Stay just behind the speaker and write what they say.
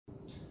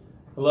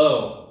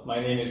Hello, my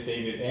name is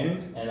David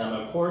Im, and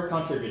I'm a core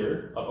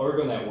contributor of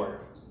Origo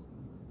Network.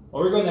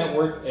 Origo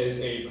Network is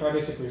a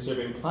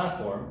privacy-preserving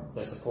platform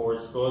that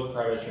supports both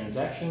private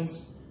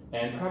transactions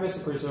and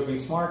privacy-preserving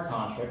smart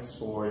contracts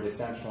for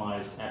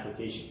decentralized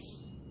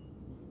applications.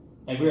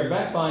 And we are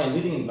backed by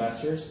leading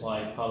investors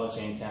like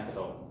Polychain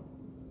Capital.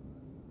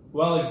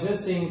 While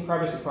existing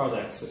privacy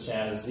products such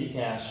as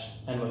Zcash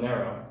and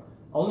Monero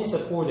only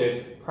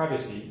supported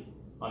privacy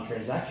on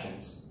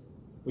transactions,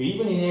 we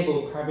even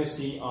enable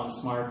privacy on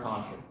smart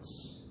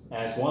contracts,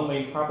 as one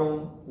main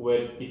problem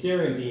with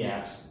Ethereum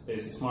dApps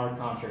is smart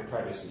contract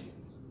privacy.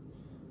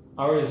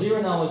 Our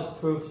zero-knowledge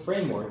proof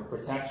framework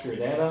protects your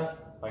data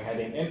by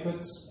hiding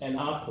inputs and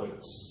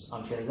outputs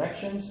on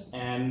transactions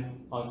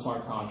and on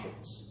smart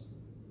contracts.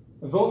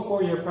 Vote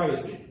for your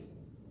privacy.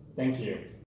 Thank you.